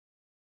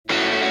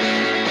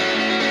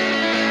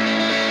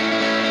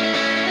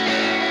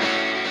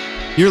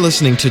You're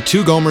listening to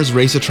Two Gomers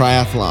Race a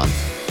Triathlon,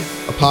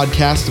 a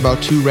podcast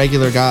about two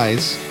regular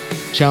guys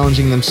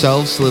challenging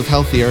themselves to live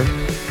healthier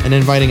and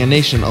inviting a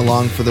nation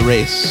along for the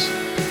race.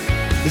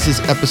 This is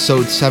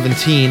episode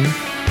 17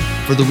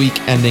 for the week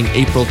ending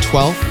April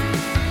 12th,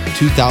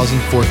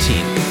 2014.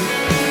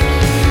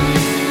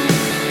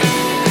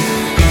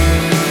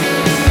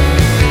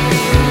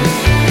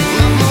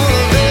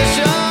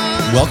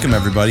 Welcome,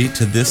 everybody,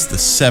 to the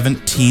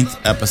 17th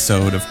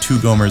episode of Two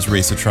Gomers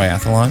Race a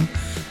Triathlon.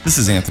 This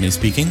is Anthony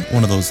speaking,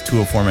 one of those two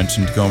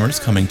aforementioned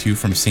Gomers coming to you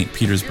from St.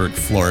 Petersburg,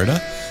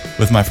 Florida,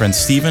 with my friend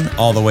Steven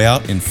all the way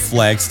out in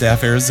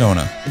Flagstaff,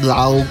 Arizona.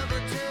 Wow.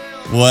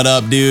 What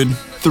up, dude?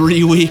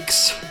 3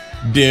 weeks.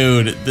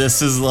 Dude,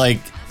 this is like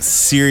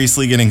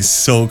seriously getting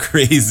so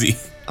crazy.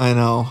 I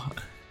know.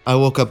 I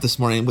woke up this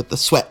morning with the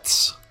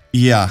sweats.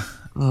 Yeah.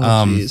 Oh,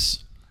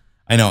 jeez.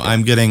 I know.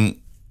 I'm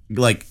getting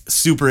like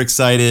super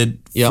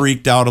excited,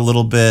 freaked out a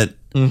little bit.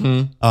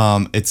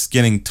 Mm-hmm. It's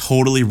getting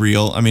totally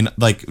real. I mean,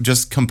 like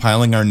just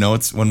compiling our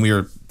notes when we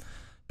were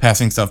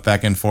passing stuff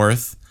back and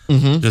forth,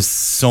 just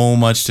so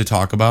much to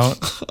talk about.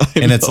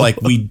 And it's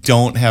like, we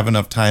don't have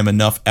enough time,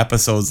 enough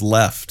episodes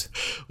left.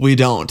 We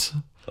don't.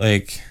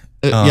 Like,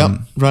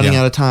 running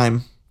out of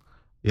time.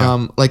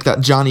 Yeah. Like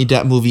that Johnny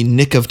Depp movie,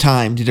 Nick of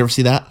Time. Did you ever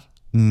see that?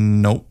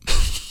 Nope.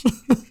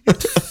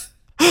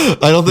 I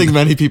don't think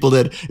many people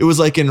did. It was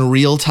like in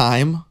real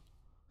time.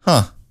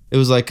 Huh. It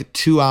was like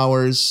 2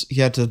 hours.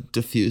 He had to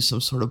defuse some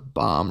sort of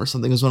bomb or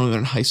something. It was when we were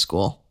in high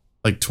school.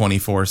 Like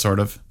 24, sort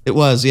of? It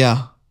was,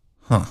 yeah.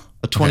 Huh.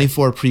 A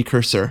 24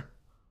 precursor.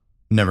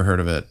 Never heard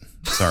of it.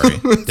 Sorry.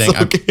 Dang,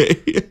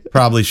 okay. I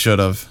probably should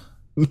have.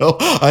 No,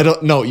 I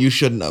don't. No, you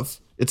shouldn't have.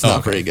 It's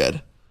not very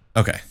good.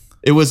 Okay.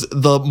 It was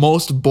the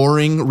most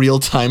boring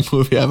real-time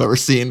movie I've ever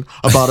seen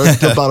about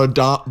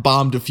a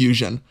bomb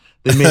diffusion.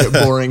 They made it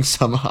boring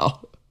somehow.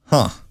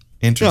 Huh.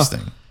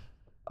 Interesting.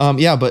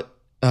 Yeah, but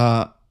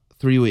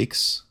 3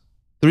 weeks.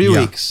 3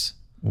 weeks.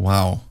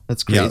 Wow.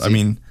 That's crazy. Yeah, I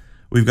mean,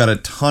 we've got a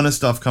ton of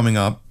stuff coming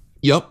up.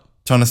 Yep.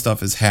 Ton of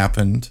stuff has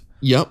happened.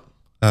 Yep.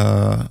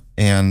 Dude,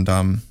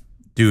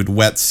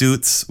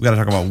 wetsuits. We got to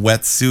talk about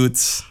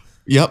wetsuits.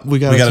 Yep. We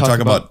got to talk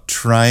about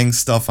trying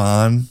stuff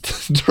on.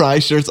 Dry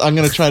shirts. I'm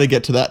going to try to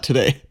get to that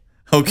today.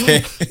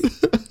 Okay.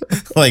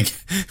 Like,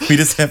 we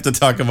just have to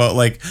talk about,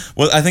 like,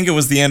 well, I think it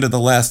was the end of the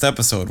last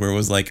episode where it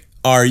was like,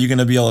 are you going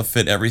to be able to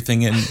fit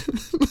everything in?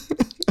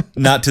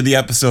 Not to the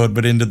episode,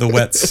 but into the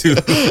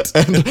wetsuit.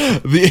 And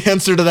the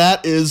answer to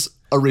that is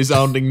a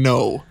resounding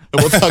no.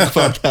 And we'll talk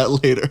about that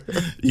later.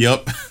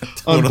 Yep.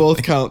 Totally. On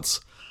both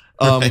counts.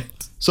 Right.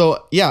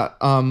 So, yeah,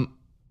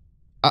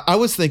 I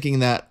was thinking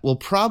that we'll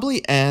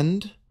probably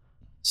end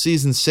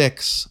season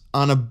 6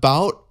 on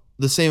about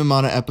the same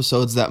amount of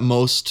episodes that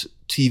most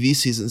TV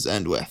seasons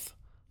end with.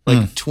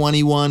 Like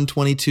 21,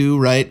 22,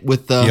 right?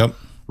 With the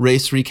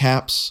race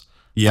recaps.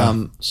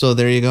 Yeah. So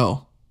there you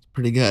go.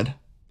 Pretty good.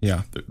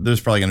 Yeah.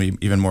 There's probably going to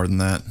be even more than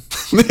that.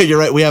 You're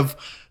right. We have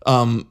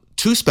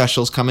 2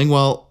 specials coming.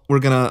 Well, we're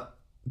going to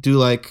do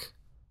like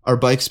our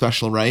bike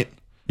special, right?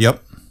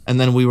 Yep. And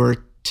then we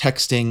were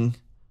texting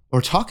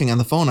or talking on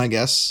the phone, I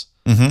guess,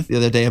 the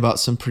other day about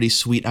some pretty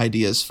sweet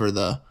ideas for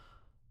the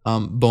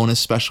bonus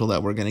special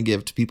that we're going to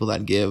give to people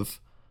that give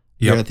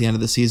here at the end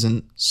of the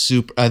season.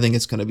 I think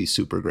it's going to be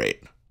super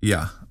great.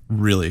 Yeah.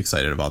 Really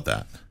excited about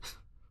that.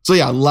 So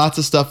yeah, lots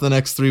of stuff the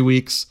next 3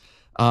 weeks.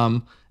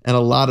 And a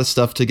lot of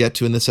stuff to get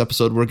to in this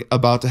episode. We're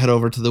about to head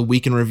over to the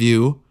Week in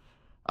Review,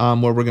 where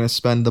we're going to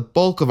spend the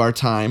bulk of our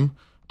time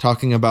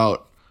talking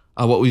about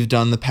what we've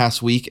done the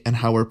past week and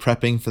how we're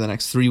prepping for the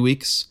next 3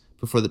 weeks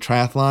before the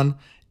triathlon.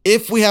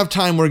 If we have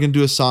time, we're going to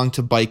do a song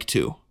to bike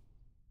to.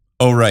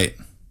 Oh, right.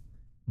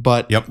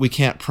 But we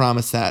can't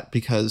promise that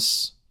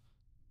because,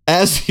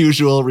 as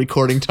usual,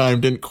 recording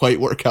time didn't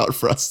quite work out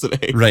for us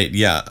today. Right,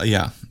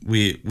 yeah.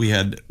 We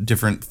had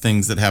different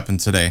things that happened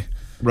today.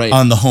 Right.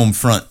 On the home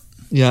front.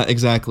 Yeah,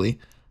 exactly.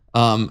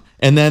 And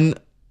then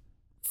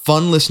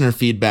fun listener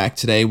feedback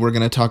today. We're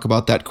going to talk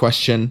about that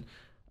question.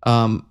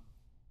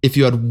 If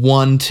you had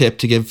one tip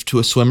to give to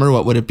a swimmer,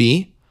 what would it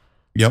be?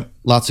 Yep.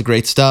 Lots of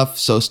great stuff.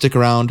 So stick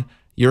around.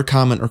 Your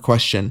comment or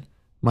question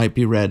might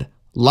be read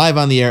live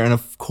on the air. And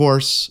of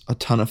course, a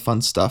ton of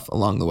fun stuff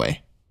along the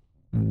way.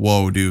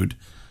 Whoa, dude.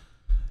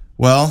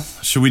 Well,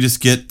 should we just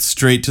get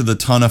straight to the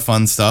ton of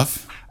fun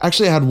stuff?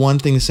 Actually, I had one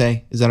thing to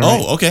say. Is that all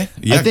right? Oh, okay.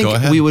 Yeah, I think go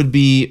ahead. we would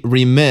be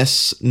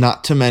remiss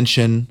not to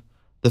mention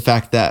the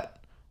fact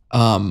that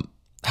How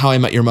I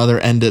Met Your Mother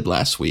ended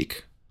last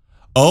week.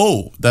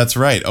 Oh, that's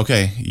right.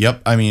 Okay.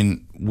 Yep. I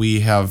mean, we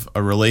have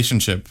a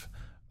relationship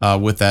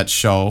with that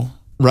show.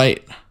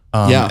 Right.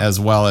 As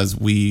well as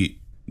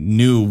we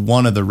knew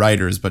one of the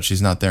writers, but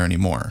she's not there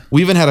anymore.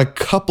 We even had a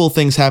couple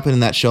things happen in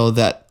that show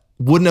that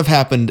wouldn't have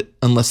happened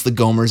unless the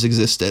Gomers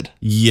existed.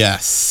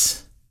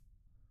 Yes.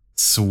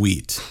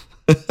 Sweet.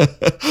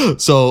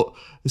 So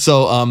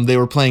they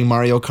were playing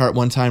Mario Kart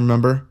one time,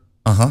 remember?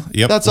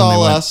 Yep. That's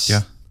all us.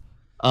 Yeah.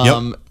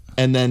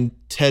 And then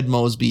Ted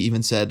Mosby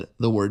even said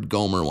the word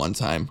Gomer one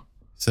time.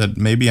 Said,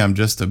 maybe I'm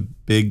just a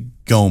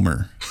big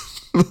Gomer.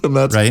 And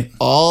that's right?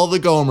 All the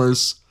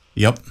Gomers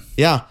Yep.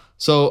 Yeah.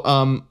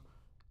 So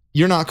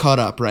you're not caught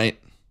up, right?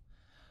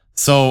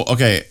 So,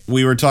 okay,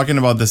 we were talking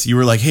about this. You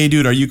were like, hey,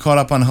 dude, are you caught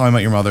up on How I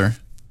Met Your Mother?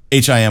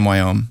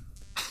 HIMYOM.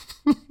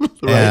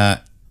 Right.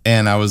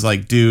 And I was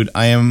like, dude,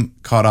 I am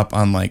caught up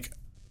on like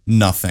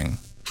nothing.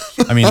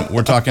 I mean,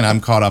 we're talking, I'm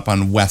caught up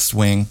on West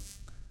Wing.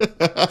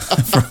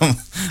 From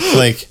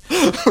like.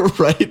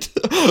 Right.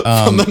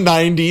 From the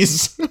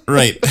 90s.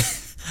 Right.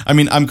 I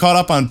mean, I'm caught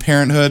up on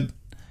Parenthood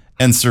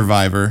and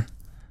Survivor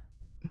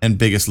and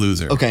Biggest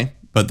Loser. Okay.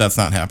 But that's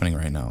not happening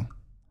right now.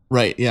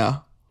 Right. Yeah.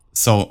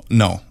 So,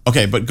 no.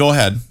 Okay, but go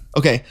ahead.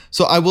 Okay.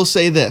 So I will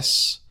say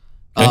this.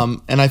 Okay.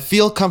 And I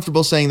feel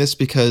comfortable saying this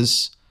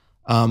because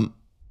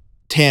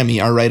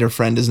Tammy, our writer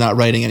friend, is not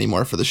writing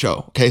anymore for the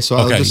show. Okay. So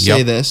I'll just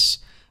say this.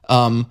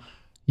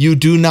 You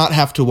do not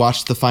have to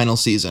watch the final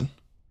season.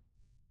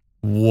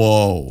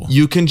 Whoa.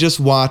 You can just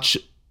watch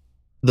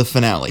the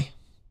finale.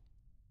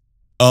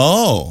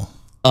 Oh.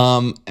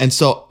 And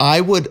so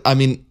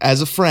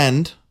as a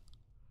friend,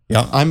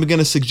 yeah, I'm going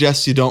to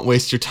suggest you don't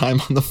waste your time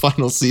on the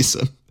final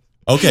season.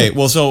 Okay.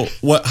 Well, so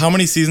how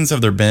many seasons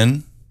have there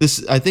been?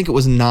 I think it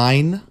was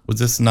 9. Was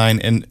this 9?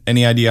 And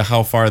any idea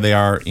how far they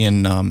are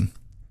in,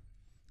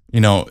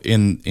 in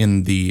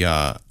the,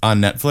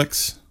 on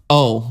Netflix?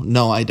 Oh,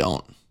 no, I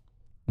don't.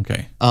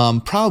 Okay.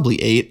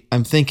 Probably 8,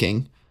 I'm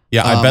thinking.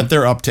 Yeah, I bet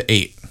they're up to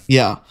 8.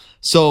 Yeah.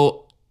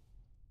 So,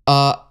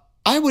 I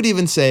would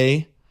even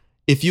say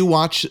if you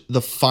watch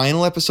the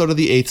final episode of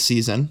the 8th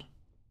season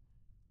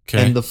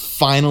and the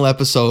final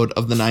episode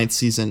of the 9th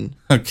season,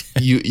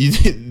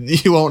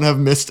 you won't have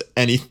missed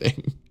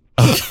anything.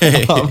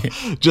 Okay.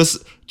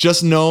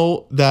 Just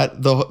know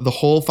that the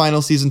whole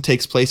final season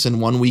takes place in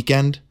one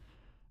weekend.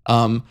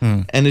 And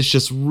it's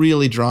just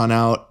really drawn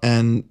out,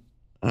 and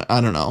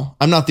I don't know.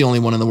 I'm not the only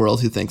one in the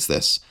world who thinks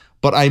this,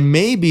 but I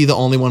may be the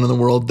only one in the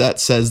world that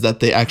says that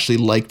they actually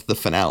liked the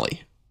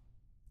finale.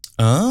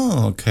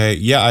 Oh, okay.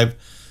 Yeah, I've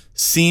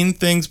seen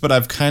things, but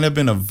I've kind of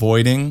been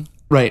avoiding.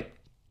 Right.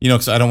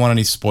 Because I don't want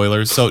any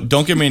spoilers. So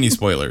don't give me any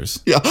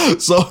spoilers. Yeah.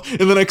 So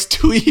in the next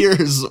 2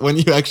 years, when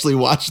you actually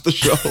watch the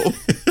show,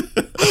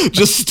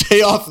 just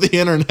stay off the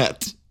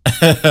internet.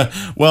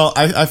 Well,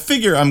 I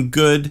figure I'm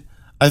good.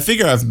 I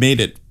figure I've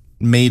made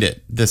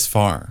it this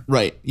far.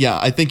 Right. Yeah,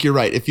 I think you're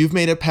right. If you've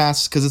made it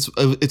past, because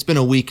it's been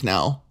a week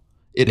now.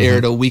 It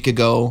aired a week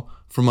ago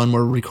from when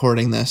we're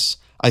recording this.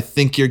 I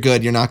think you're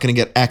good. You're not going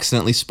to get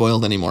accidentally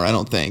spoiled anymore, I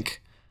don't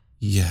think.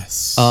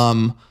 Yes.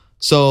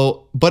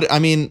 So, but I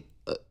mean,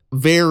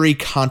 very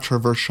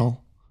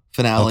controversial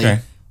finale.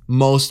 Okay.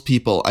 Most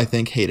people, I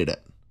think, hated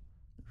it.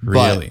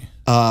 Really?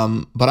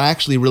 But I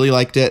actually really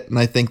liked it, and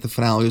I think the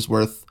finale was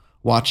worth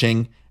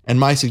watching. And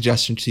my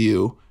suggestion to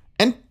you,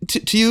 and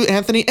to you,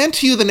 Anthony, and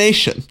to you, the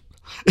nation,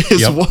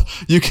 is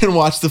you can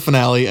watch the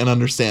finale and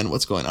understand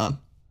what's going on.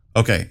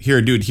 Okay,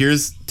 here, dude,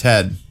 here's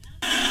Ted.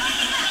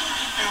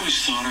 I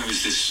always thought I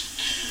was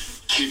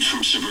this kid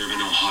from suburban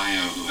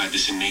Ohio who had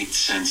this innate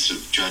sense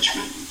of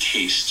judgment and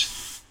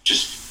taste.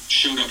 Just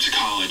showed up to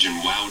college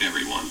and wowed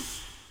everyone.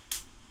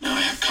 Now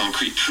I have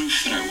concrete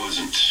proof that I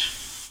wasn't.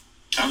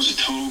 I was a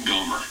total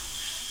gomer.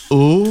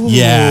 Ooh,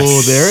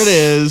 yes. There it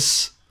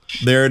is.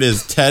 There it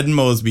is. Ted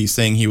Mosby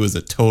saying he was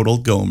a total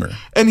gomer.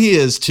 And he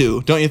is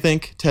too, don't you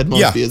think? Ted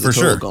Mosby is a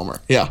total gomer.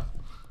 Yeah.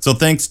 So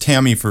thanks,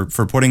 Tammy, for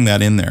putting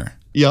that in there.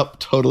 Yep,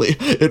 totally.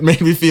 It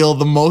made me feel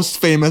the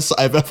most famous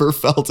I've ever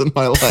felt in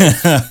my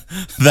life.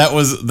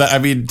 I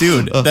mean,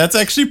 dude, that's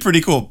actually pretty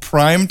cool.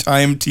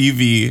 Primetime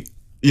TV.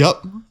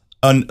 Yep.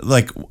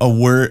 Like a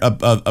word,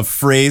 a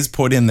phrase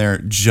put in there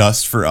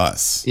just for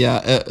us. Yeah,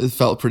 it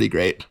felt pretty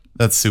great.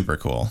 That's super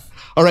cool.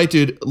 All right,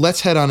 dude,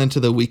 let's head on into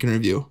the week in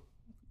review.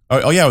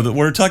 Oh yeah,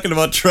 we're talking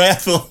about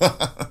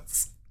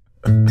triathlons.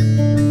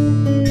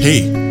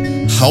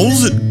 Hey,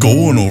 how's it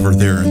going over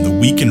there in the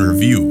week in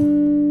review?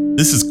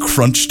 This is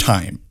crunch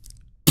time.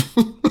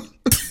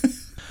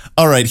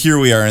 All right, here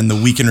we are in the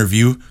week in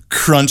review.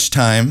 Crunch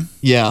time.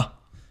 Yeah.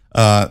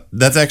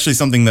 That's actually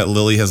something that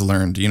Lily has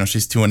learned.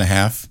 She's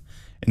 2.5.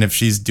 And if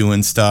she's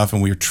doing stuff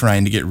and we're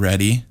trying to get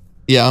ready.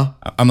 Yeah.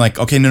 I'm like,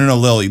 okay, no,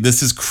 Lily,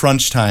 this is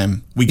crunch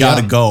time. We got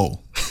to go.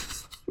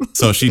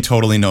 So she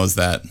totally knows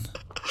that.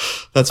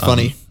 That's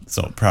funny.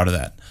 So proud of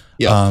that.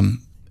 Yeah.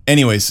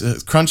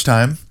 Anyways, crunch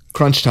time.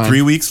 Crunch time.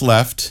 3 weeks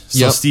left.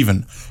 So, yep.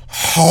 Steven,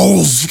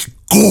 how's it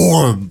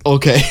going?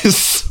 Okay.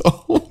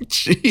 So,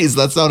 geez,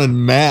 that sounded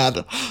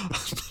mad.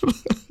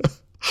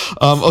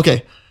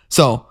 Okay.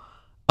 So,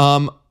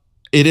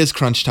 it is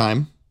crunch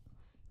time.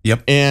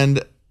 Yep.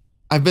 And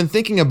I've been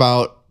thinking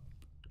about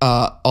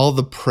all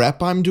the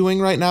prep I'm doing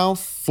right now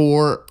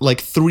for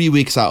like 3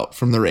 weeks out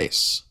from the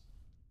race.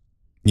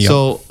 Yep.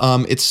 So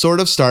it's sort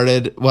of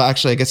started. Well,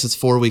 actually, I guess it's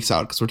 4 weeks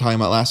out because we're talking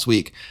about last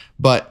week.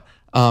 But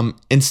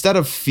instead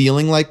of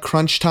feeling like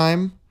crunch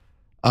time,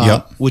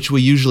 which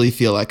we usually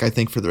feel like, I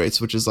think, for the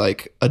race, which is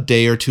like a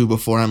day or two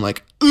before, I'm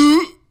like,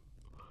 ooh.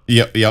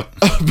 Yep.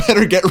 I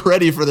better get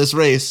ready for this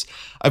race.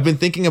 I've been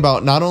thinking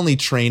about not only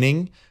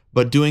training,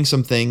 but doing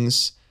some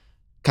things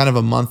kind of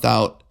a month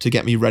out to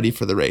get me ready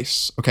for the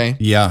race. Okay.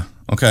 Yeah.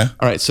 Okay.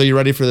 All right. So you're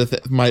ready for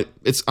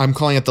I'm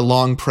calling it the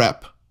long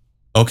prep.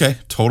 Okay,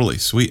 totally.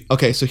 Sweet.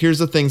 Okay, so here's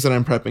the things that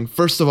I'm prepping.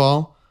 First of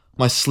all,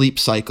 my sleep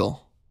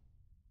cycle.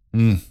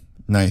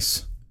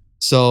 Nice.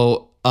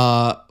 So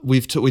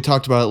we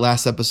talked about it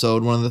last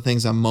episode. One of the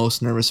things I'm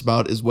most nervous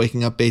about is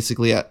waking up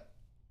basically at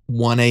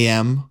 1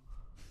 a.m.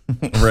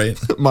 Right.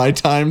 my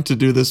time to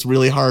do this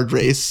really hard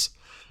race.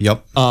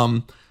 Yep.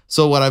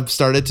 So what I've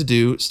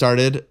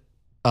started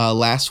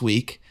last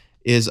week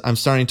is I'm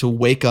starting to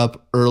wake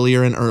up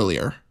earlier and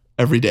earlier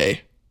every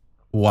day.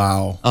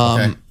 Wow.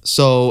 Okay.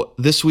 So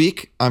this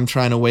week I'm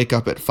trying to wake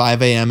up at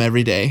 5 a.m.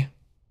 every day.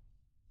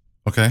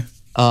 Okay.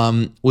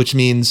 Which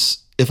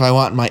means if I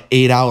want my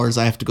 8 hours,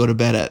 I have to go to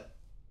bed at,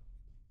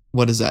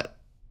 what is that?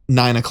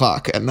 9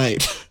 o'clock at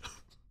night.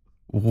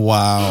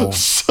 Wow.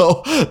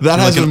 So that You're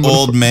has like an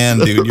old man,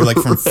 dude. You're like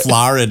from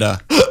Florida.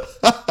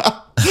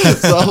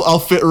 So I'll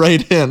fit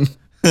right in.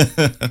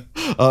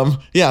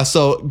 Yeah.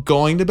 So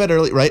going to bed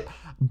early, right?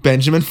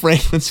 Benjamin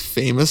Franklin's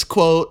famous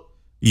quote.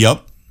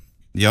 Yep.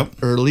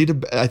 Early to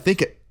bed. I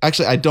think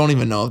actually, I don't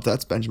even know if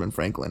that's Benjamin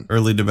Franklin.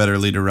 Early to bed,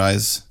 early to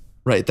rise.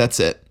 Right. That's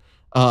it.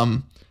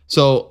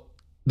 So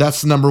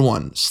that's number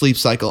one, sleep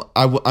cycle.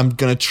 I'm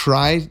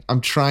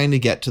trying to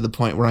get to the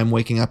point where I'm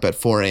waking up at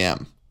 4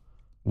 a.m.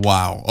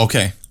 Wow.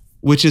 Okay.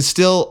 Which is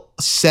still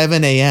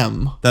 7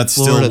 a.m. That's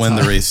Florida still when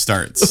time. the race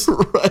starts.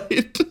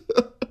 Right.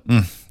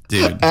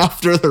 Dude.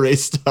 After the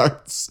race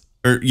starts.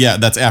 Yeah,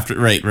 that's after.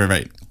 Right.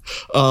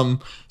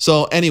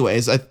 So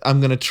anyways, I'm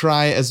going to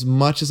try as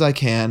much as I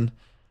can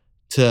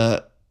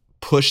to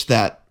push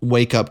that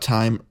wake up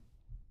time,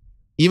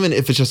 even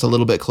if it's just a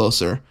little bit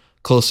closer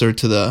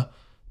to the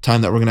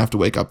time that we're going to have to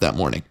wake up that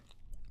morning.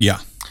 Yeah.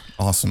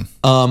 Awesome.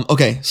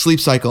 Okay. Sleep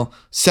cycle.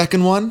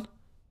 Second one,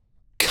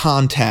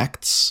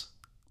 contacts.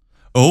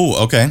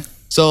 Oh, okay.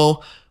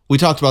 So we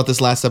talked about this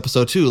last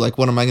episode too. Like,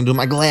 what am I going to do with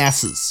my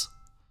glasses?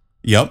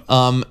 Yep.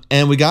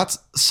 And we got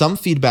some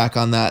feedback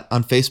on that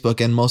on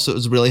Facebook, and most of it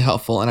was really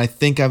helpful. And I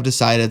think I've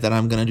decided that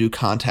I'm going to do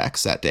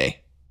contacts that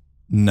day.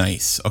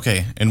 Nice.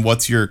 Okay. And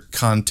what's your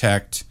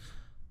contact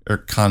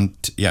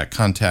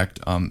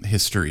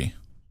history?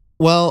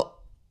 Well,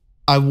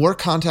 I wore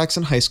contacts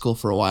in high school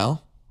for a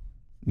while.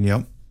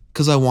 Yep.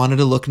 Because I wanted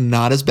to look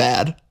not as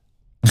bad.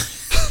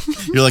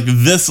 You're like,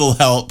 this'll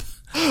help.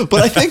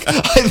 But I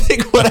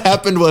think what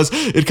happened was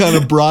it kind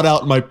of brought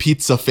out my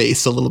pizza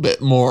face a little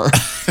bit more.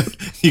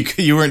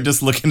 You weren't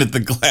just looking at the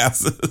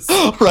glasses.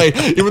 Right.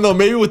 Even though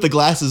maybe with the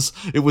glasses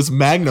it was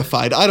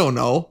magnified. I don't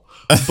know.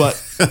 But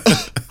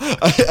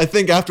I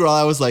think after all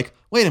I was like,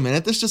 wait a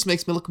minute, this just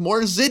makes me look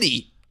more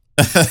zitty.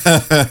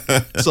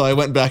 So I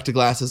went back to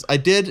glasses. I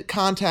did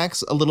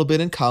contacts a little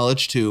bit in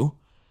college too.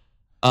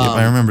 Yep,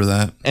 I remember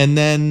that. And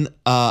then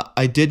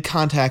I did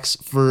contacts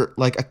for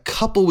like a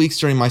couple weeks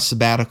during my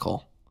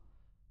sabbatical.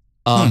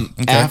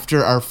 Okay.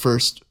 After our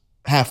first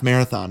half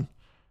marathon,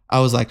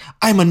 I was like,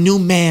 I'm a new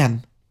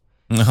man.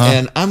 Uh-huh.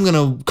 And I'm going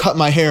to cut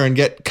my hair and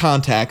get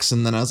contacts.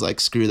 And then I was like,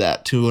 screw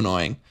that. Too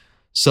annoying.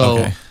 So,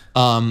 Okay.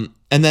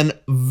 and then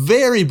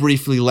very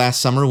briefly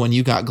last summer when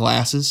you got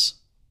glasses.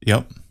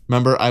 Yep.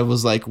 Remember, I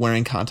was like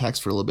wearing contacts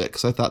for a little bit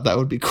because I thought that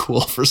would be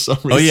cool for some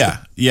reason. Oh yeah.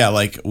 Yeah.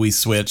 Like we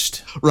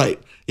switched.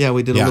 Right. Yeah.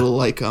 We did a Yeah. little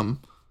like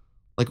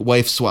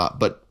wife swap,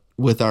 but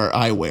with our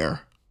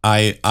eyewear.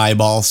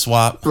 Eyeball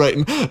swap. Right.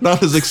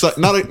 Not as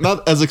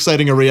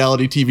exciting a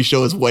reality TV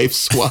show as Wife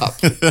Swap.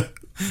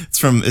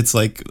 It's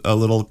like a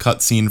little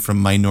cutscene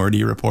from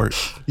Minority Report.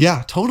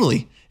 Yeah,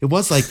 totally. It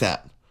was like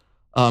that.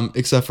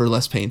 Except for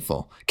less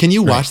painful. Can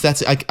you watch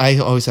that? I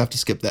always have to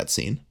skip that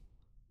scene.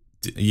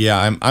 Yeah,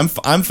 I'm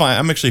fine.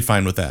 I'm actually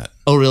fine with that.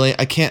 Oh, really?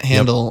 I can't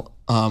handle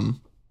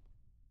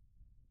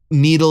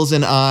needles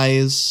in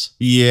eyes.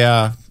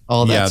 Yeah.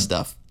 All that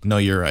stuff. No,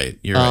 you're right.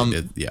 You're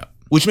right. Yeah.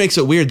 Which makes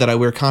it weird that I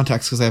wear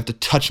contacts because I have to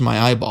touch my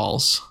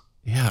eyeballs.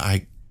 Yeah,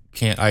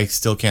 I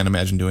still can't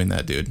imagine doing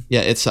that, dude. Yeah,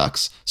 it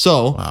sucks.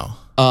 So,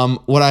 Wow.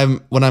 what I'm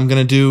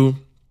gonna do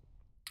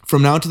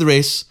from now to the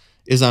race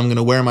is I'm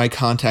gonna wear my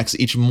contacts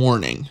each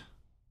morning.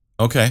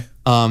 Okay.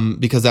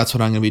 Because that's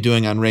what I'm gonna be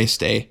doing on race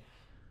day.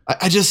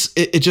 I just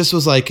it just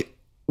was like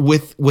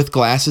with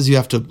glasses you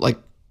have to like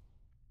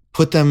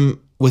put them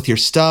with your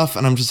stuff,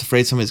 and I'm just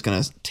afraid somebody's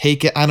gonna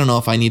take it. I don't know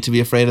if I need to be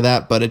afraid of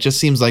that, but it just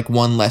seems like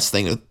one less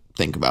thing to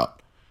think about.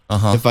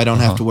 If I don't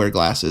have to wear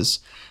glasses.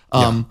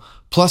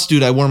 Plus,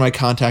 dude, I wore my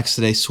contacts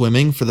today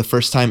swimming for the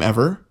first time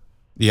ever.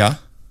 Yeah.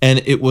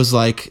 And it was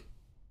like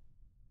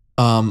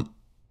a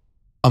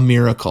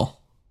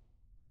miracle.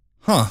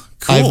 Huh.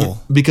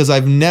 Cool. Because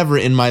I've never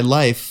in my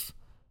life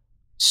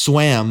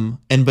swam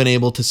and been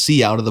able to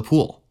see out of the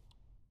pool.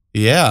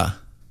 Yeah.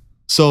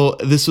 So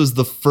this was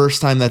the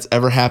first time that's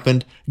ever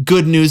happened.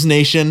 Good news,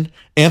 nation.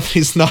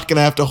 Anthony's not going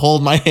to have to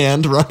hold my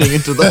hand running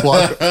into the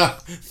water.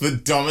 The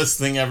dumbest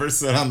thing ever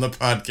said on the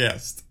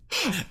podcast.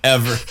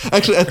 Ever.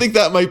 Actually, I think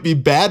that might be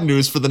bad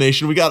news for the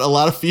nation. We got a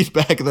lot of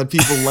feedback that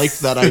people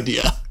liked that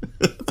idea.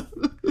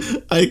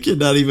 I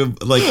cannot even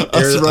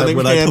Us running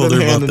when hand I told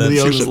in her hand about into that, the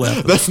she was ocean.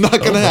 laughing. That's not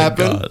going to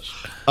happen.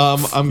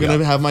 Gosh. I'm going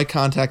to have my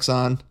contacts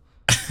on.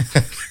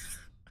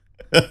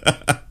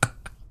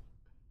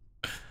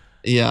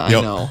 Yeah, I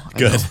Yep. know.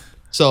 Good.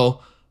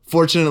 So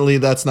Fortunately,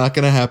 that's not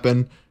going to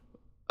happen.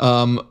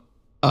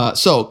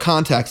 So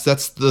contacts,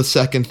 that's the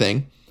second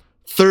thing.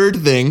 Third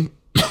thing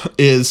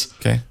is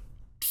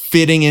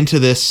fitting into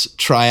this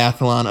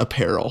triathlon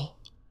apparel.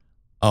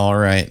 All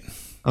right.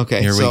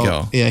 Okay. Here we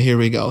go. Yeah, here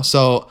we go.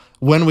 So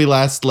when we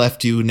last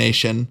left you,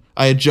 Nation,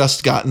 I had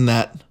just gotten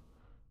that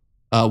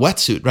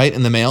wetsuit, right,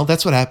 in the mail.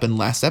 That's what happened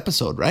last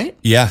episode, right?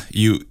 Yeah,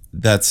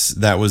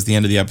 that was the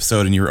end of the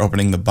episode, and you were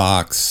opening the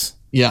box.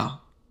 Yeah.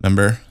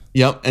 Remember?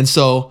 Yep. And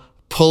so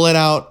pull it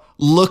out.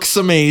 Looks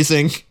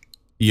amazing.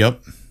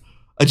 Yep.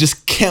 I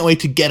just can't wait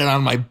to get it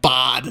on my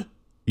bod.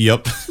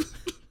 Yep.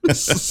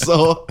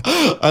 So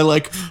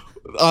I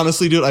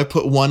honestly, dude, I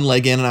put one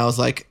leg in and I was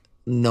like,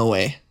 no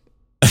way.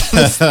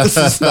 This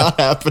is not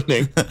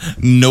happening.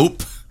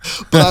 Nope.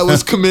 But I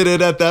was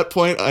committed at that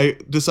point. I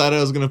decided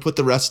I was going to put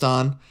the rest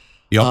on.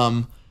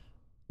 Yep.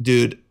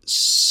 Dude,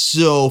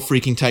 so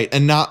freaking tight,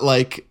 and not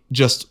like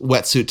just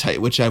wetsuit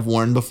tight, which I've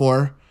worn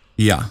before.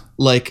 Yeah.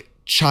 Like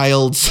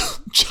child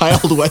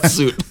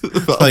wetsuit.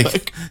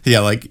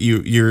 Like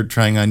you're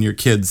trying on your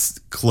kids'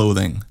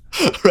 clothing.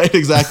 Right,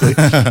 exactly.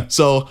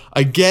 So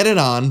I get it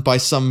on by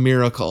some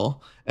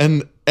miracle,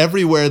 and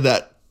everywhere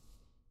that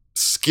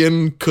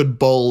skin could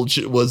bulge,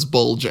 it was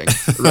bulging,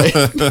 right?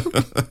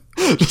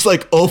 Just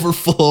like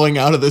overflowing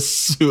out of this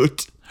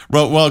suit.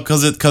 Well,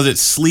 because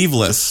it's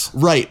sleeveless.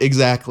 Right,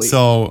 exactly.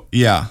 So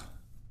yeah.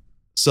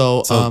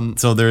 So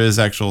there is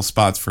actual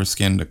spots for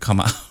skin to come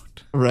out.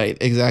 Right,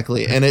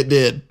 exactly, and it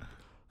did.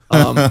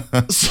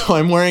 So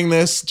I'm wearing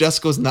this.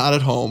 Jessica's not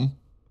at home.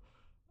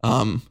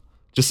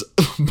 Just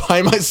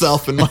by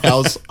myself in my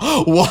house,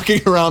 walking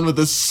around with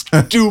this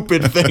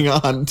stupid thing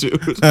on,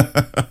 dude.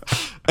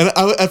 And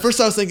at first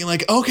I was thinking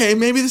like, okay,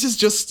 maybe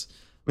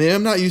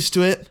I'm not used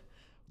to it,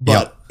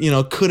 but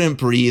couldn't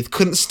breathe,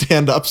 couldn't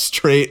stand up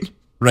straight.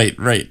 Right.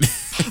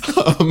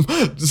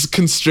 Just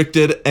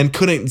constricted and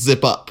couldn't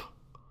zip up.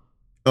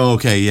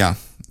 Okay, yeah.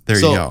 There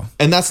you go.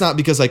 And that's not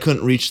because I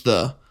couldn't reach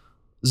the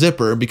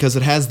zipper, because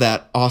it has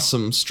that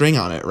awesome string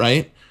on it,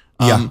 right?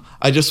 Yeah.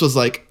 I just was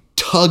like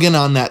tugging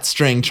on that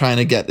string trying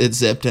to get it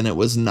zipped, and it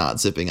was not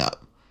zipping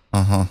up.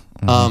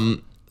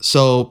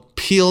 So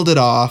peeled it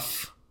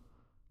off,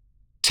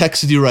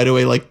 texted you right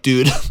away like,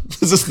 dude,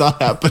 this is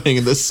not happening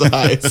in this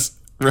size.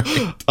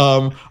 Right.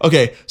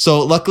 Okay,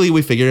 so luckily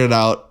we figured it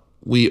out.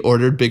 We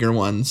ordered bigger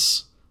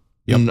ones.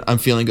 Yep. And I'm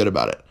feeling good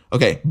about it.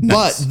 Okay,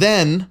 nice. But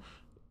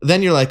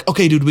then you're like,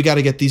 okay, dude, we got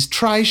to get these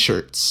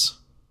tri-shirts.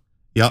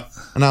 Yep.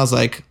 And I was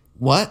like,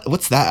 what?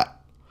 What's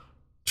that?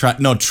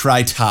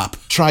 Tri-top.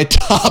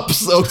 Tri-top.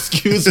 So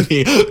excuse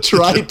me.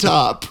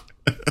 Tri-top.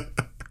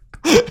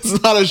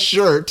 It's not a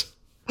shirt.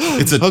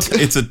 It's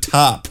a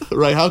top.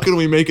 Right. How can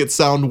we make it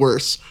sound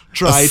worse?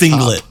 Tri-top. A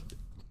singlet.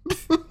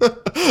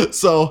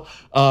 So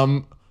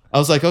I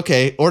was like,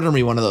 okay, order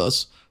me one of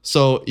those.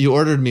 So you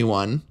ordered me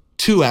one.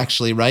 2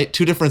 actually, right?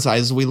 2 different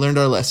sizes. We learned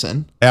our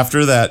lesson.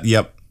 After that,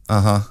 yep.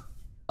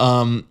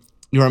 You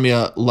ordered me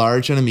a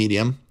large and a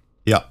medium.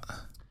 Yep.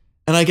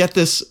 And I get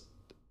this,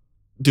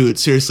 dude,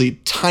 seriously,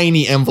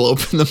 tiny envelope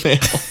in the mail.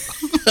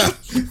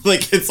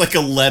 Like it's like a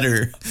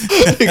letter.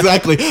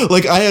 Exactly.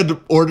 Like I had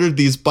ordered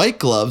these bike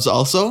gloves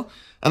also,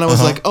 and I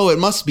was like, oh, it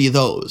must be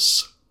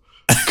those.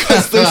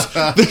 Because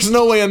there's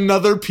no way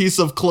another piece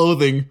of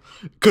clothing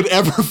could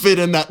ever fit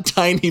in that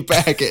tiny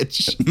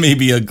package.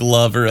 Maybe a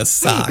glove or a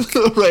sock.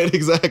 Right,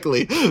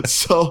 exactly.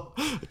 So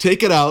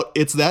take it out.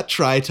 It's that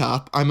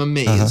tri-top. I'm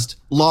amazed.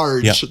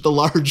 Large, yep. The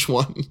large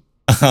one.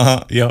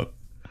 Yep.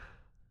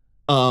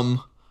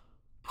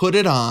 Put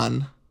it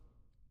on.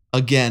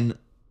 Again,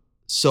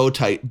 so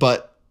tight,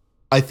 but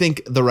I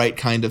think the right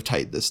kind of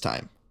tight this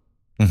time.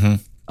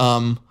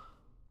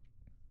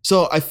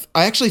 So I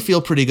actually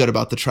feel pretty good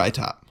about the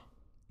tri-top.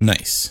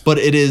 Nice. But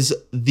it is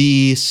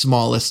the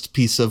smallest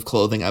piece of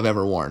clothing I've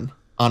ever worn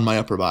on my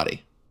upper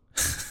body.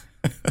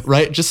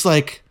 Right? Just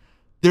like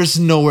there's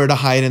nowhere to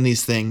hide in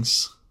these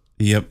things.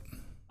 Yep.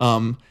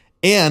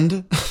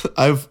 And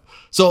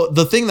so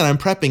the thing that I'm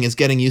prepping is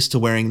getting used to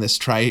wearing this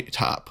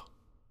tri-top.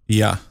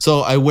 Yeah. So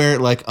I wear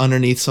it like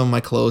underneath some of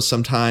my clothes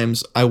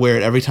sometimes. I wear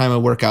it every time I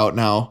work out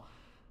now.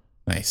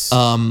 Nice.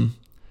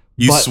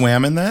 You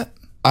swam in that?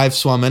 I've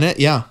swum in it,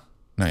 yeah.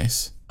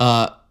 Nice.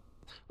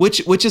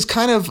 Which is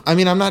kind of, I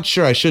mean, I'm not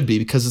sure I should be,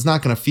 because it's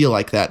not going to feel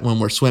like that when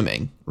we're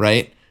swimming,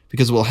 right?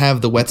 Because we'll have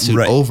the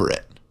wetsuit over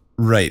it.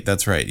 Right,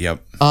 that's right,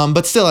 yep.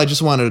 But still, I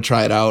just wanted to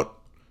try it out.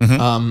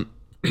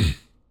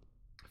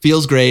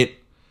 Feels great,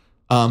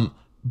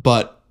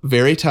 but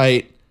very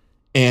tight.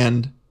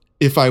 And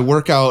if I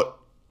work out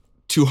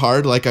too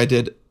hard, like I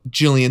did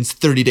Jillian's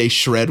 30-day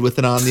shred with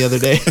it on the other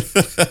day,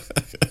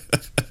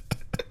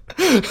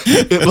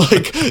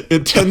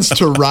 it tends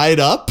to ride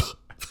up.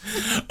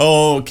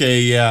 Oh,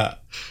 okay, yeah.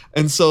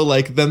 And so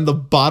like then the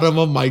bottom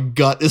of my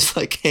gut is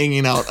like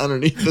hanging out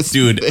underneath this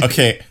dude thing.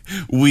 Okay,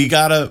 we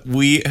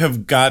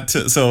have got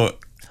to, so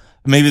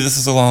maybe this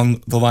is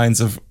along the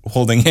lines of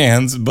holding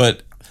hands,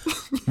 but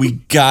we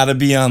gotta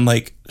be on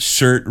like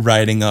shirt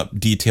riding up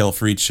detail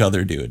for each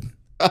other, dude.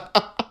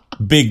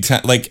 Big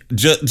time. Like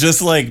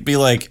just like be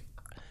like,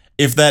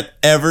 if that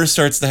ever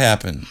starts to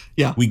happen,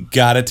 we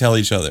gotta tell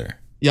each other.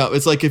 Yeah,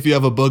 it's like if you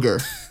have a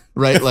booger,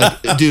 right?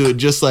 Like, dude,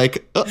 just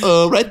like,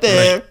 right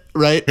there,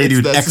 right? Hey,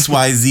 dude,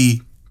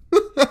 XYZ.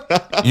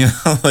 You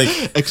know, like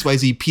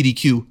XYZ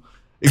PDQ.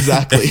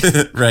 Exactly.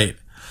 Right.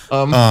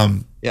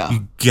 Yeah.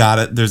 You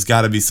there's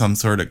gotta be some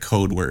sort of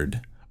code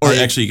word. Or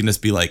actually you can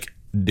just be like,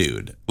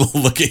 dude,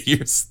 look at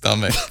your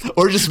stomach.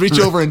 Or just reach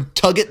over and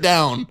tug it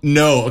down.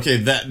 No,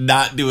 okay,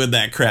 not doing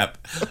that crap.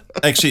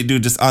 Actually,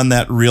 dude, just on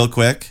that real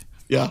quick.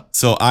 Yeah.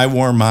 So I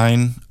wore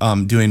mine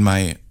doing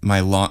my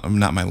long,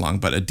 not my long,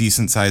 but a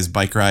decent sized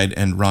bike ride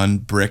and run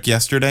brick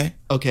yesterday.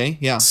 Okay,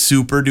 yeah.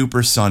 Super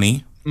duper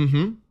sunny.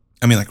 Mm-hmm.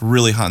 I mean, like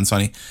really hot and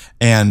sunny.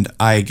 And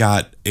I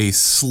got a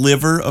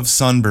sliver of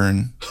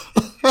sunburn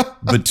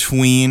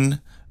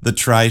between the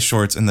tri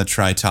shorts and the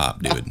tri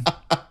top, dude.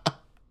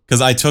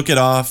 Because I took it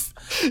off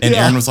and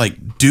Aaron was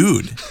like,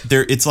 dude,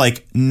 it's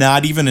like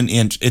not even an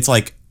inch. It's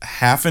like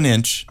half an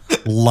inch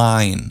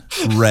line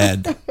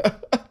red.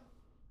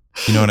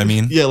 You know what I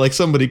mean? Yeah, like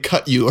somebody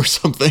cut you or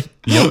something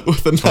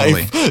with a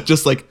totally. knife.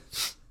 Just like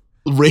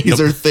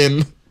razor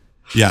thin.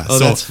 Yeah. Oh,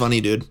 so that's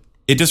funny, dude.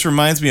 It just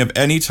reminds me of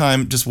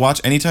anytime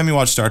you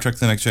watch Star Trek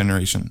The Next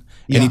Generation,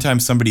 anytime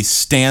somebody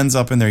stands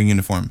up in their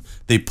uniform,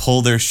 they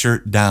pull their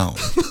shirt down.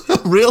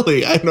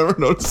 Really? I've never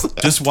noticed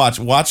that. Just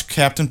watch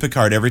Captain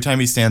Picard. Every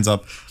time he stands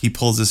up, he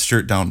pulls his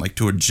shirt down, like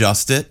to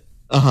adjust it.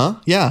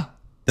 Yeah.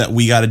 That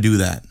we got to do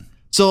that.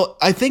 So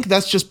I think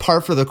that's just par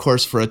for the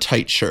course for a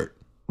tight shirt,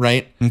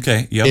 right?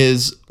 Okay. Yep.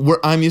 Is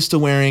where I'm used to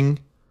wearing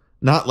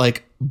not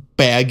like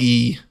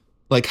baggy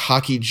like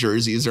hockey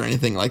jerseys or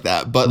anything like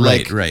that, but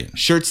like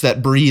shirts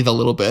that breathe a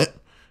little bit.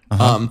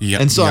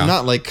 And so I'm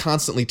not like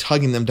constantly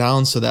tugging them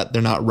down so that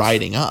they're not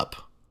riding up.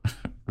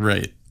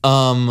 Right.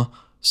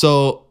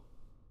 So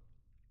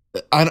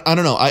I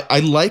don't know.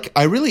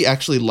 I really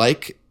actually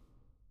like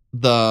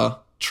the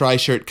tri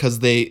shirt because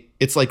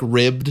it's like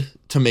ribbed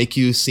to make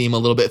you seem a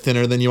little bit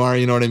thinner than you are.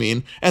 You know what I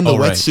mean? And the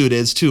wetsuit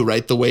is too,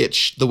 right? The way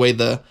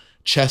the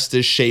chest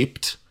is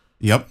shaped.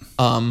 Yep.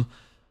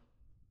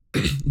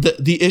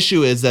 The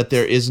issue is that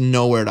there is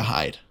nowhere to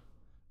hide.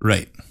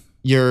 Right.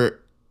 You're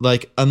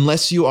like,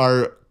 unless you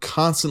are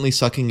constantly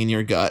sucking in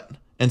your gut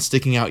and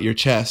sticking out your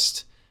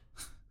chest,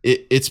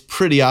 it's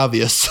pretty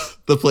obvious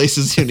the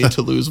places you need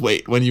to lose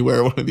weight when you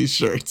wear one of these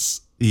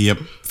shirts. Yep,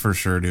 for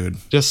sure, dude.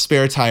 Just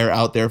spare tire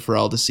out there for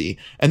all to see.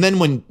 And then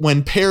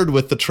when paired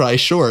with the tri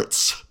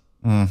shorts,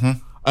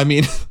 I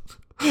mean,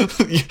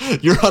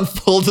 you're on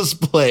full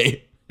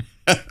display.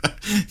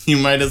 You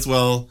might as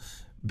well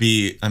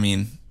be,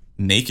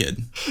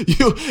 naked.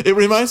 It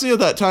reminds me of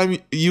that time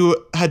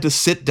you had to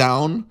sit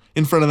down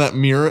in front of that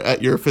mirror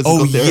at your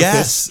physical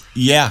therapist.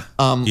 Yes.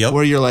 Yeah.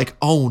 Where you're like,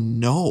 oh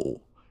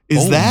no.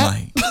 Is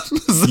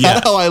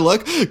that how I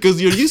look?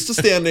 Because you're used to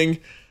standing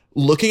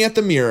looking at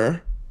the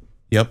mirror.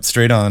 Yep,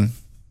 straight on.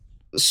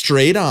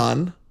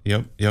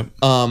 Yep.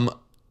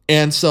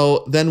 And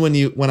so then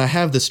when I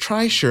have this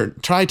when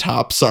I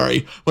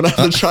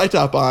have the tri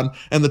top on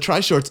and the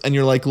tri shorts and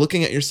you're like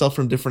looking at yourself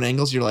from different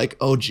angles, you're like,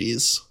 oh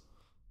geez.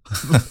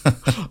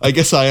 I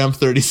guess I am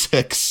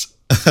 36.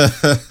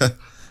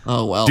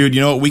 Oh well. Dude,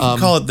 you know what? We can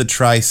call it the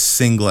tri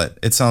singlet.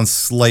 It sounds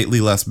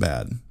slightly less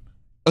bad.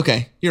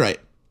 Okay, you're right.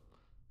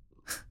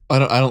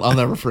 I'll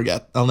never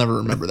forget. I'll never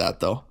remember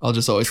that though. I'll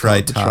just always call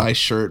it the tri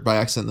shirt by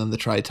accident, then the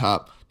tri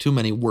top. Too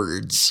many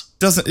words.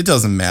 It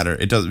doesn't matter.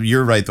 It does.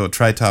 You're right though.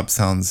 Tri top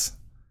sounds,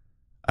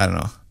 I don't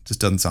know, just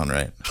doesn't sound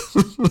right.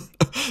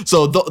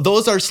 So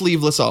those are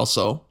sleeveless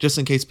also, just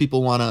in case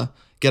people want to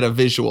get a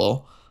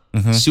visual.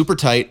 Super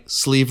tight,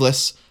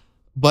 sleeveless,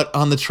 but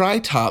on the tri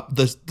top,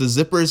 the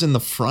zipper is in the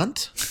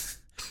front.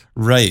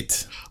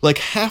 Right. Like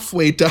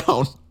halfway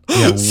down.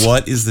 Yeah.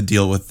 What is the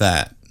deal with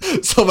that?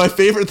 So my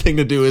favorite thing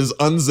to do is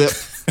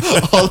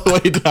unzip all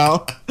the way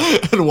down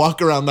and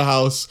walk around the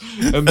house.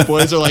 And the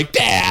boys are like,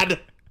 Dad!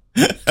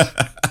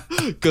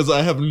 Because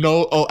I have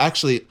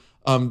actually,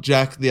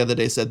 Jack the other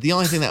day said, the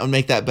only thing that would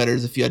make that better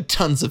is if you had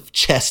tons of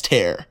chest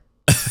hair.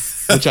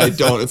 Which I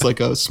don't. It's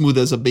like smooth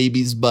as a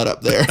baby's butt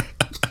up there.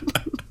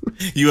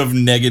 You have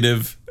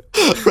negative.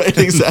 Right,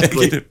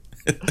 exactly. Negative.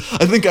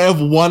 I think I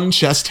have one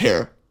chest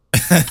hair.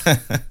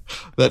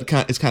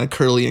 That is kind of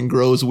curly and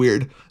grows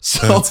weird.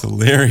 So that's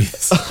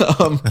hilarious.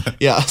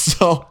 Yeah,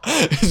 so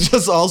it's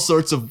just all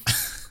sorts of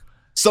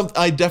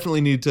I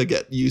definitely need to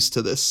get used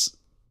to this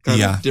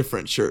kind of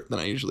different shirt than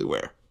I usually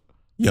wear.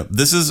 Yep,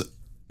 this is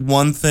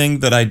one thing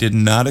that I did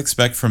not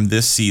expect from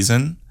this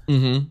season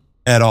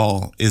at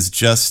all. Is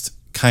just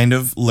kind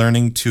of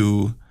learning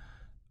to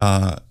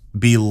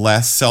be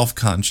less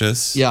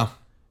self-conscious. Yeah,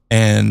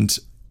 and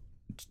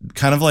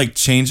kind of like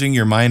changing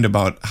your mind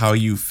about how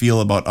you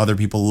feel about other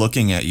people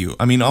looking at you.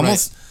 I mean,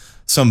 almost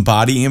some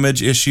body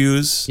image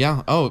issues.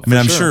 Yeah. Oh,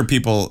 I'm sure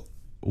people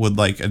would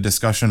like a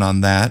discussion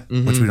on that,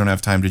 which we don't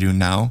have time to do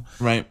now.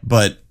 Right.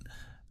 But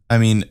I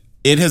mean,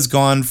 it has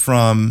gone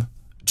from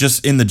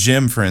just in the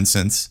gym, for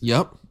instance.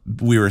 Yep.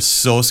 We were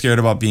so scared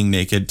about being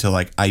naked to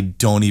like, I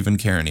don't even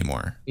care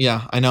anymore.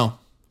 Yeah, I know.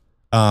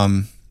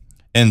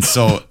 And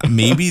so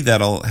maybe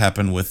that'll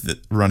happen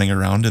with running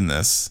around in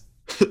this.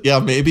 Yeah,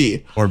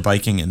 maybe. Or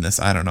biking in this.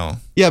 I don't know.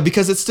 Yeah,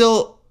 because it's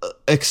still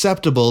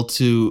acceptable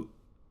to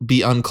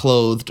be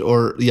unclothed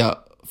or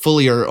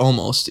fully or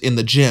almost in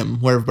the gym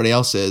where everybody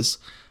else is.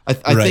 I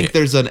Right. think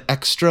there's an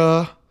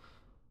extra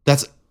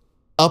that's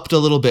upped a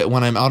little bit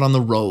when I'm out on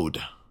the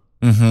road.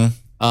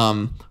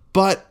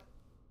 But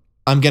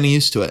I'm getting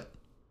used to it.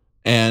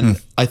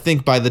 And I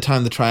think by the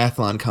time the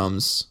triathlon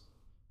comes,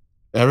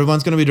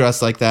 everyone's going to be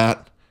dressed like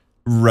that.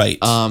 Right.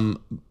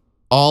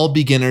 All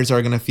beginners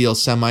are going to feel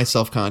semi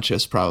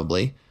self-conscious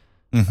probably.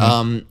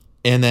 And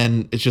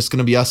then it's just going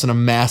to be us and a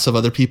mass of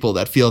other people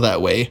that feel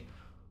that way,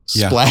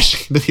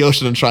 splashing into the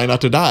ocean and trying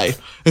not to die.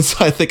 And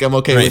so I think I'm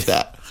okay with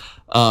that.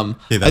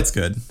 Hey, that's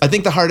good. I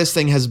think the hardest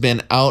thing has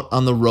been out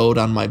on the road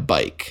on my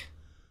bike.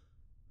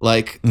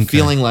 Like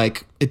feeling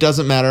like it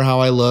doesn't matter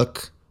how I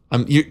look.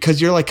 Because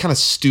you're like kind of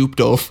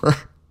stooped over,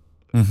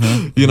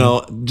 you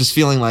know, just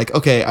feeling like,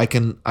 okay, I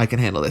can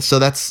handle this. So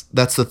that's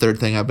the third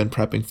thing I've been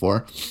prepping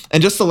for.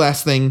 And just the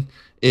last thing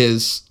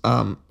is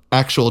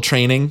actual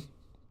training,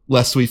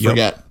 lest we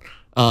forget.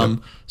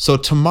 So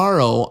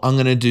tomorrow I'm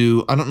going to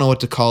do, I don't know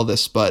what to call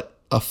this, but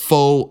a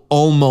faux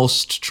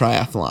almost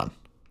triathlon.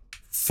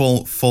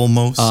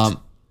 Fullmost.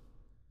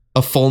 A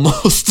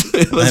fullmost.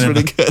 That's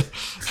pretty good.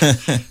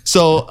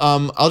 So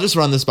I'll just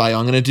run this by you.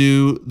 I'm going to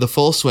do the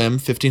full swim,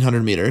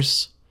 1,500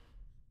 meters.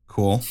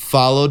 Cool.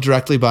 Followed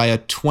directly by a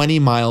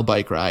 20-mile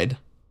bike ride.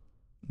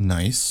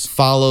 Nice.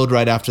 Followed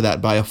right after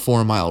that by a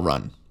 4-mile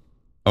run.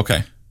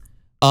 Okay.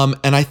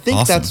 And I think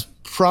Awesome. that's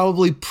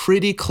probably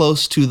pretty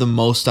close to the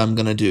most I'm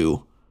going to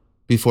do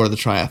before the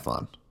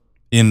triathlon.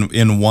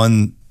 In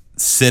one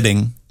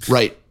sitting.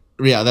 Right.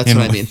 Yeah, that's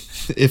what I mean.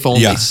 If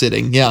only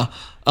sitting. Yeah.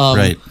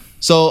 Right.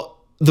 So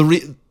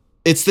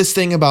it's this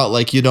thing about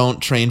like you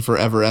don't train for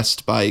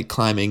Everest by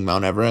climbing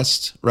Mount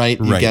Everest, right?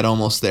 You get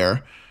almost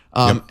there.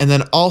 And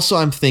then also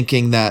I'm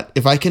thinking that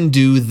if I can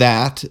do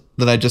that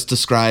I just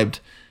described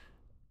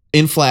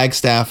in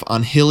Flagstaff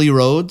on hilly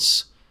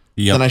roads,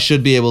 then I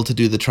should be able to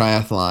do the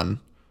triathlon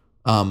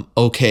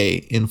okay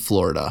in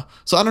Florida.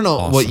 So I don't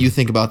know what you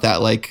think about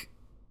that. Like,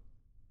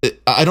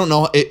 I don't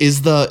know.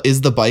 Is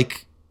the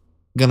bike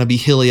gonna be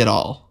hilly at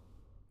all?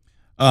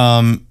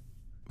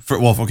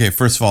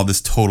 First of all,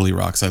 this totally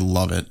rocks. I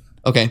love it.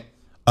 Okay.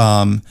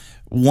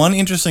 One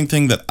interesting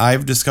thing that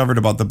I've discovered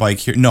about the bike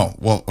here.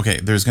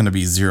 There's going to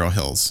be 0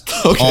 hills.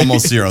 Okay.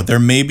 Almost 0. There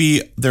may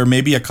be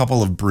a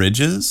couple of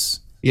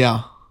bridges.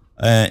 Yeah.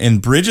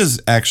 And bridges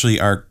actually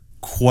are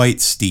quite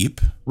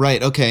steep.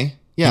 Right. Okay.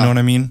 Yeah. You know what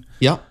I mean?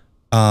 Yep.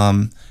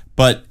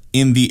 But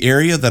in the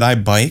area that I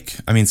bike,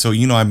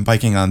 I'm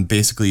biking on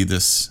basically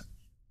this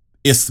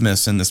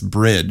isthmus and this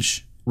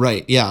bridge.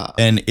 Right. Yeah.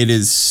 And it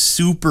is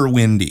super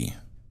windy.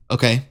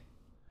 Okay.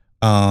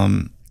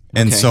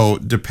 And so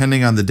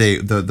depending on the day,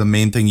 the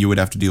main thing you would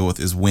have to deal with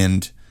is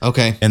wind.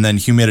 Okay. And then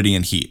humidity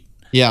and heat.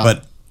 Yeah.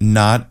 But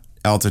not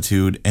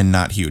altitude and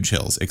not huge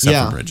hills,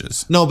 except for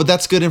bridges. No, but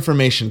that's good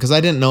information because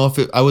I didn't know if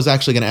I was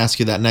actually going to ask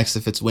you that next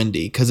if it's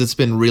windy because it's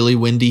been really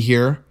windy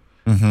here.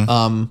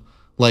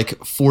 Like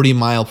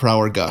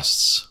 40-mile-per-hour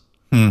gusts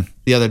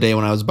the other day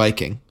when I was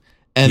biking.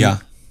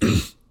 And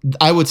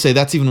I would say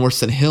that's even worse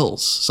than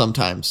hills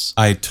sometimes.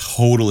 I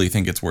totally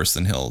think it's worse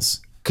than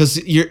hills.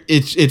 Because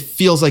it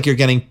feels like you're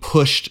getting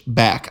pushed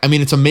back. I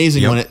mean, it's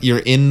amazing when you're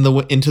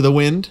into the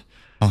wind,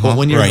 but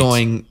when you're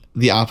going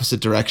the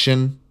opposite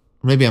direction,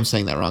 maybe I'm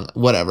saying that wrong.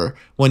 Whatever.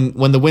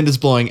 When the wind is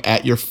blowing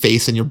at your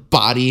face and your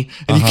body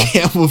and you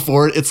can't move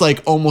forward, it's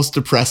like almost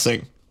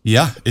depressing.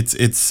 Yeah,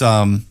 it's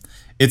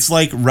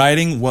like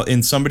riding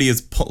and somebody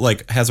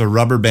has a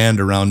rubber band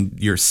around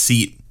your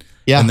seat.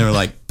 Yeah, and they're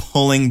like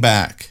pulling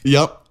back.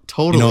 Yep,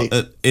 totally.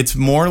 It's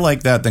more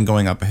like that than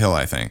going up a hill.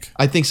 I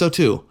think so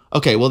too.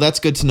 Okay, well, that's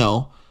good to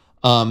know.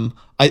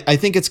 I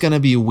think it's going to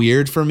be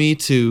weird for me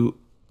to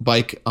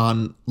bike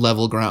on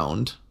level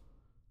ground.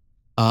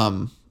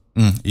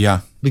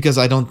 Because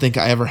I don't think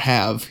I ever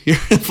have here.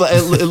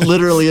 It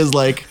literally is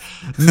like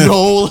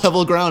no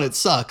level ground. It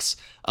sucks.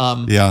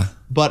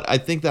 But I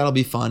think that'll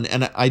be fun.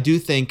 And I do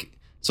think,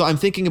 so I'm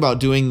thinking about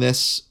doing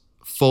this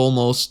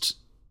full-most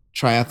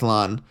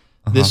triathlon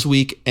this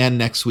week and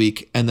next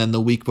week, and then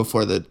the week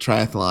before the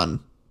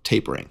triathlon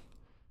tapering.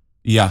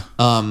 Yeah.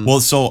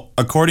 So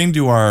according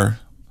to our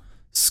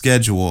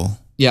schedule,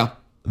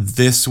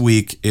 this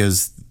week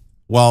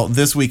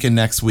and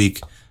next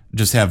week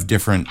just have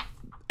different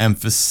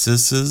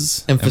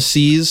emphases.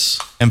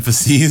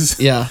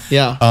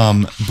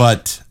 Yeah.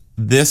 But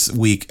this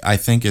week I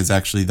think is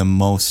actually the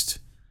most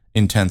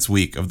intense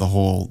week of the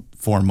whole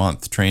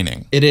 4-month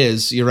training. It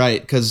is. You're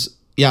right. Because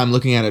I'm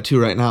looking at it too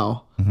right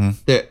now.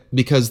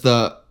 Because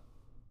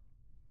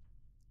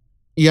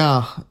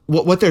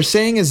what they're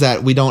saying is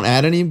that we don't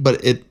add any,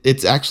 but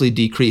it's actually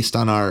decreased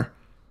on our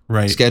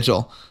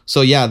schedule.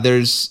 So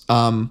there's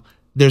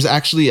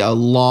actually a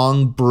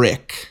long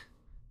brick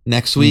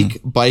next week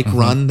bike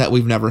run that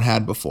we've never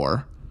had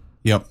before.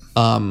 Yep.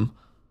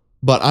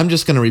 But I'm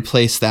just going to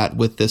replace that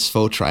with this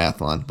faux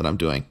triathlon that I'm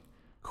doing.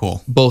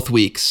 Cool. Both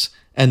weeks.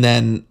 And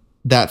then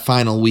that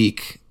final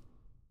week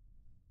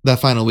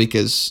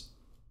is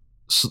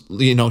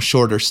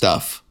shorter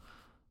stuff.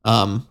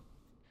 And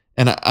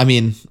I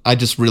mean, I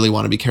just really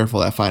want to be careful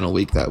that final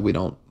week that we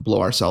don't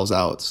blow ourselves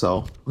out.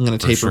 So I'm going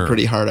to taper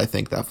pretty hard, I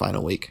think, that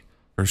final week.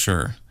 For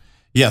sure.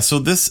 Yeah. So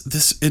this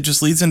it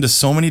just leads into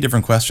so many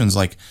different questions.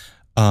 Like,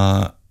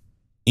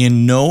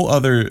 in no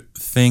other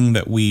thing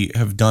that we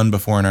have done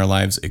before in our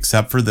lives,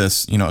 except for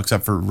this,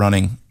 except for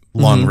running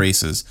long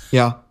races.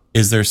 Yeah.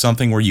 Is there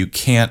something where you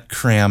can't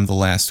cram the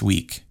last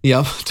week?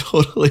 Yeah,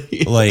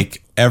 totally.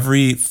 Like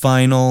every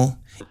final,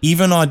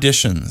 even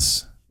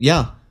auditions.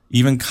 Yeah.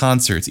 Even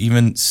concerts,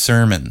 even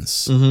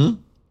sermons.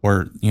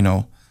 Or,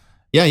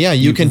 Yeah,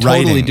 you can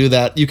totally do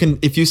that. You can,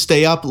 if you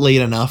stay up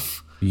late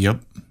enough.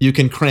 Yep. You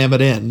can cram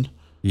it in.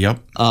 Yep.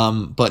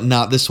 But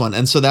not this one.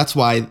 And so that's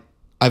why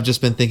I've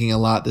just been thinking a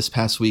lot this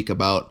past week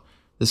about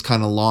this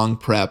kind of long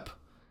prep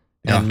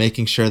and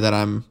making sure that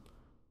I'm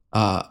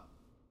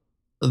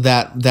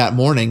that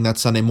morning, that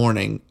Sunday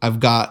morning, I've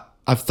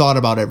thought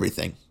about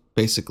everything,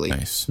 basically.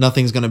 Nice.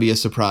 Nothing's going to be a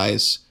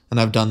surprise, and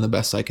I've done the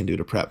best I can do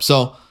to prep.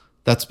 So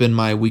that's been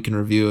my week in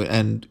review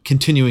and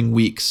continuing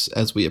weeks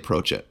as we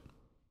approach it.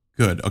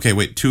 Good. Okay,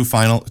 wait, two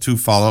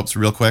follow-ups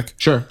real quick.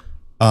 Sure.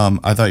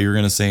 I thought you were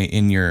going to say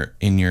in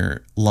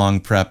your long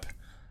prep,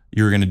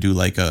 you were going to do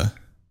like a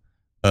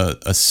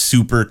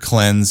super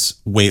cleanse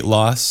weight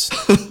loss.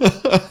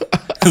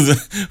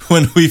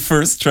 When we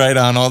first tried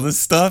on all this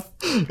stuff,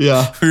 we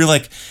were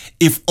like,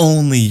 if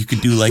only you could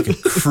do like a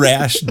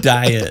crash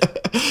diet.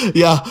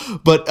 Yeah,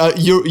 but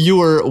you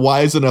were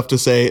wise enough to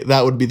say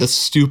that would be the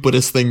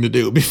stupidest thing to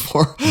do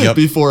before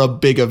a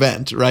big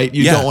event, right?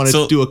 You don't want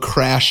to do a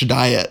crash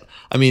diet.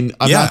 I mean,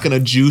 I'm not going to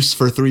juice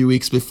for 3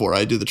 weeks before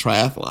I do the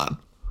triathlon.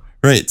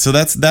 Right. So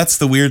that's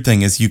the weird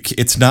thing is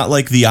it's not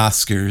like the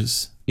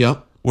Oscars.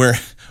 Yep. Where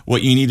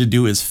what you need to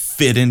do is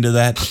fit into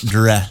that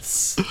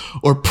dress.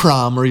 Or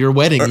prom or your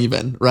wedding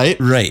even, right?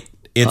 Right.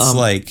 It's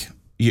like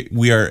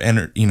we are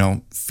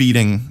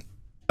feeding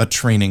a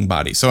training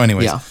body. So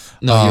anyways. Yeah.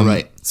 No, you're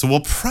right. So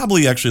we'll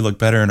probably actually look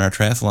better in our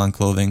triathlon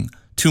clothing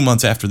 2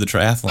 months after the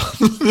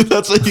triathlon.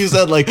 That's what you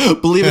said. Like,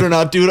 believe it or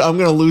not, dude, I'm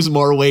going to lose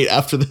more weight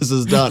after this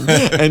is done.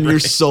 And you're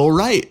so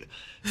right.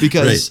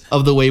 Because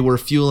of the way we're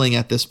fueling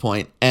at this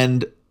point.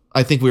 And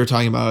I think we were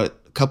talking about it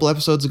a couple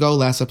episodes ago,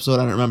 last episode,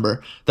 I don't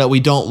remember, that we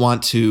don't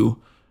want to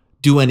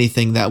do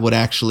anything that would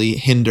actually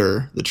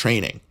hinder the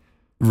training.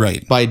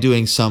 Right. By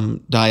doing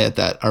some diet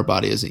that our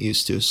body isn't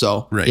used to.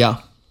 So,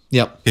 yeah.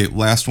 Yep. Okay,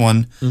 last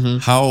one.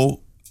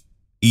 How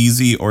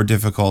easy or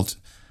difficult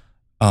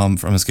from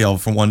a scale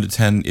from 1 to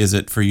 10 is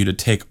it for you to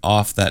take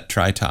off that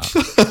tri-top?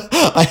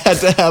 I had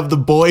to have the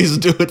boys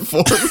do it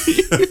for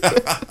me.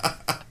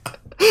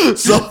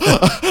 So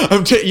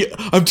I'm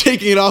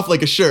taking it off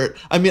like a shirt.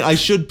 I mean, I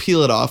should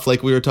peel it off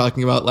like we were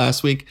talking about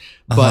last week,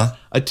 but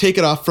I take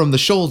it off from the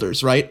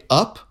shoulders, right?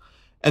 Up.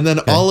 And then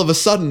all of a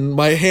sudden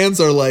my hands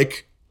are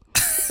like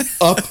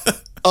up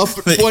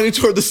pointing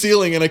toward the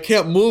ceiling and I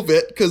can't move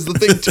it because the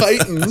thing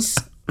tightens.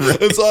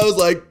 And so I was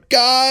like,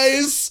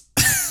 guys.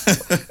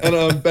 And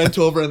I'm bent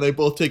over and they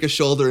both take a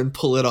shoulder and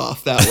pull it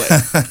off that way.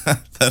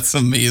 That's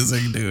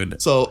amazing, dude.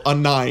 So a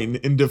 9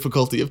 in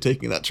difficulty of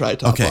taking that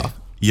tri-top off.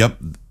 Yep.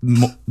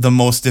 The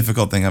most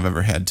difficult thing I've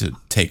ever had to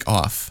take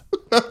off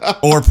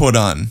or put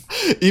on.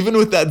 Even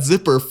with that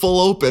zipper full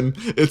open,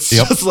 it's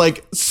just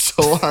like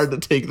so hard to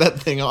take that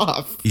thing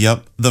off.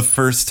 Yep. The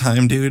first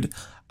time, dude,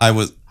 I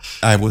was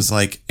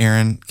like,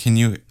 Aaron, can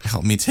you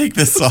help me take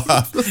this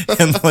off?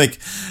 And like,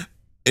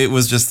 it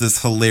was just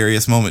this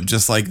hilarious moment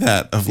just like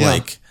that of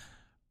like,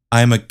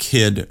 I'm a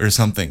kid or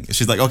something.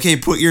 She's like, okay,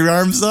 put your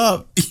arms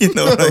up. You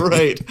know what I mean?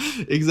 Right.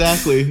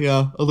 Exactly.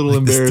 Yeah. A little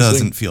embarrassing. This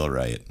doesn't feel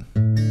right.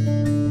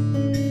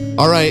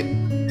 All right.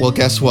 Well,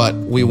 guess what?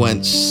 We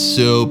went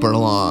super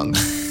long.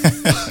 Our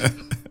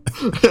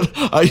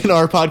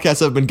podcasts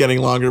have been getting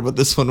longer, but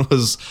this one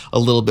was a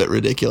little bit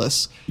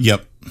ridiculous.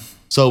 Yep.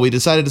 So we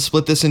decided to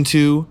split this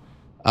into,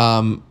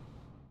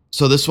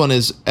 so this one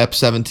is Ep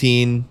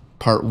 17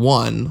 Part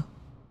 1.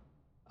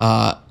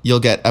 You'll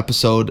get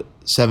Episode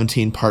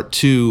 17 Part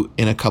 2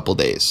 in a couple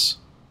days.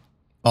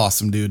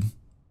 Awesome, dude.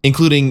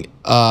 Including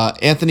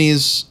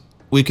Anthony's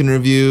Week in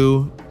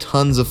Review,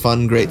 tons of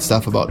fun, great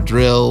stuff about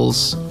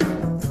drills,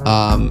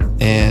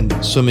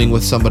 and swimming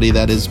with somebody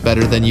that is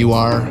better than you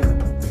are.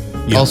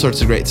 Yep. All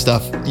sorts of great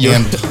stuff.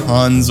 And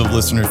tons of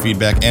listener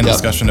feedback and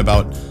discussion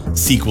about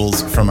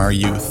sequels from our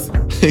youth.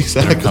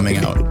 Exactly. That are coming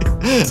out.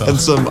 So. And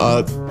some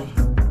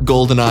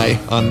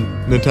GoldenEye on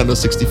Nintendo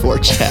 64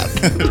 chat.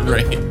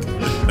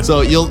 Right.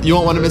 So you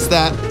won't want to miss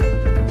that.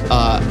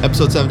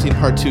 Episode 17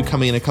 Part 2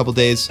 coming in a couple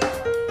days.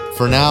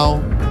 For now,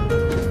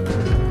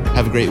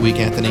 have a great week,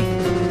 Anthony.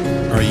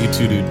 All right, you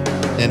too, dude.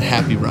 And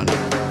happy running.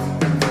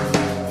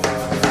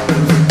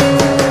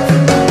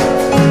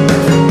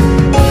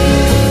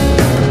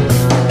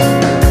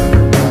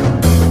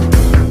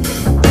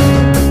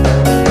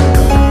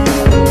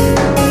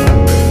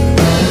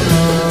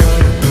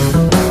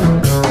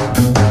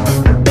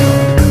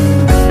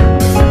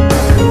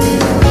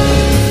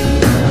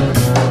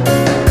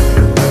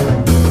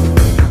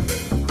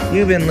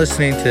 You've been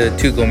listening to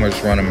Two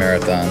Gomers Run a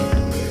Marathon.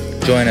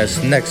 Join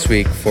us next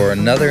week for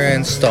another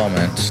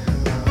installment.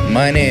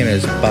 My name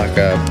is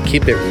Baka.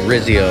 Keep it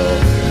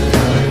Rizio.